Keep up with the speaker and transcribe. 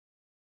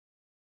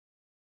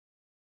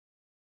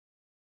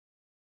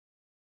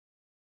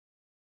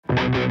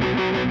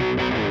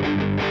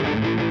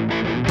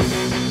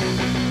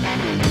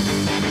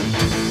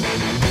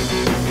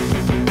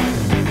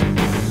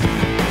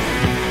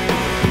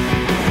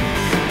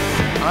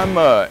I'm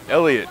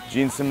Elliot,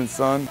 Gene Simmons'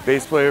 son,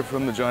 bass player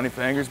from the Johnny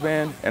Fangers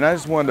band, and I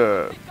just wanted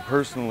to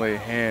personally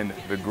hand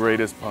the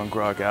greatest punk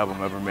rock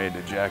album ever made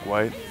to Jack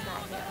White.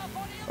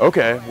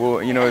 Okay,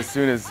 well, you know, as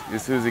soon as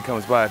he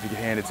comes by, if you could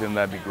hand it to him,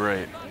 that'd be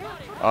great.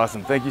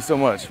 Awesome, thank you so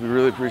much. We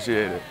really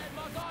appreciate it.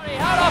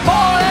 How to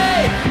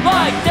party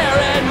like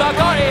Darren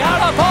McCarty.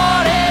 How to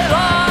party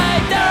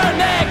like Darren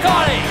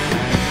McCarty.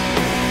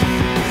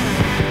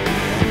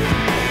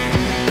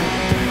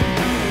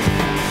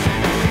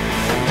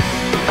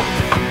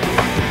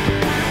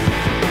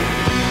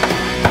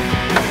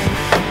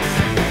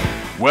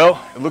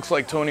 Well, it looks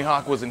like Tony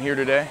Hawk wasn't here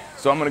today,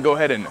 so I'm gonna go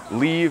ahead and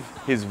leave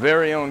his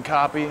very own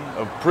copy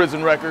of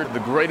Prison Record, the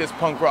greatest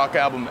punk rock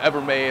album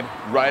ever made,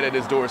 right at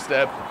his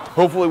doorstep.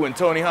 Hopefully when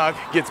Tony Hawk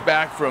gets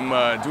back from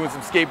doing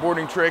some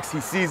skateboarding tricks, he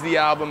sees the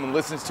album and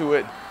listens to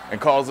it and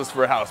calls us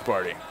for a house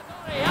party.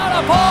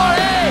 How to party.